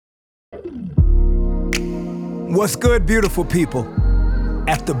What's good, beautiful people?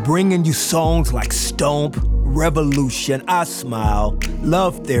 After bringing you songs like Stomp, Revolution, I Smile,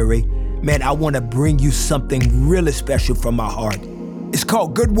 Love Theory, man, I want to bring you something really special from my heart. It's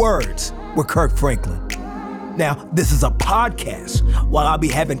called Good Words with Kirk Franklin. Now, this is a podcast while I'll be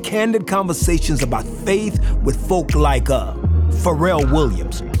having candid conversations about faith with folk like Pharrell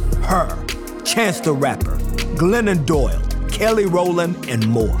Williams, Her, Chance the Rapper, Glennon Doyle, Kelly Rowland, and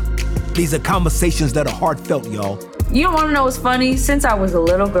more. These are conversations that are heartfelt, y'all. You don't want to know what's funny? Since I was a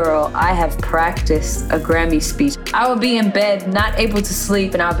little girl, I have practiced a Grammy speech. I would be in bed, not able to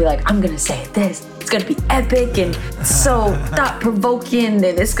sleep, and I'll be like, I'm going to say this. It's going to be epic and so thought-provoking, and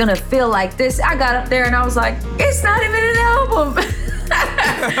it's going to feel like this. I got up there and I was like, it's not even an album.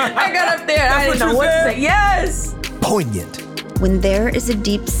 I got up there and I didn't know what to say. Yes. Poignant. When there is a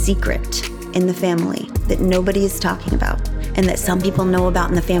deep secret in the family that nobody is talking about, and that some people know about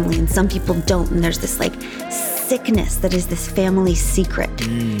in the family and some people don't, and there's this like sickness that is this family secret.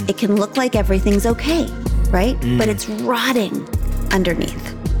 It can look like everything's okay, right? But it's rotting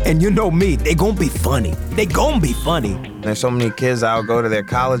underneath. And you know me, they gonna be funny. They gonna be funny. There's so many kids I'll go to their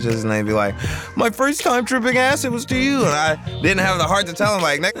colleges and they be like, my first time tripping acid was to you. And I didn't have the heart to tell them,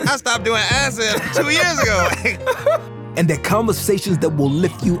 like, I stopped doing acid 2 years ago. And they're conversations that will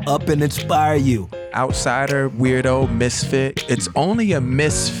lift you up and inspire you. Outsider, weirdo, misfit. It's only a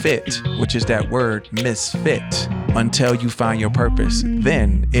misfit, which is that word, misfit, until you find your purpose.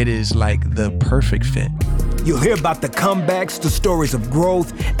 Then it is like the perfect fit. You'll hear about the comebacks, the stories of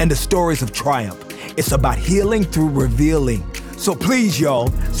growth, and the stories of triumph. It's about healing through revealing. So please, y'all,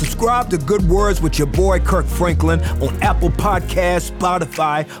 subscribe to Good Words with your boy Kirk Franklin on Apple Podcasts,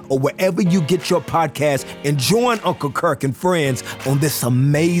 Spotify, or wherever you get your podcasts, and join Uncle Kirk and friends on this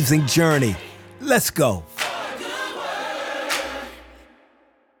amazing journey. Let's go.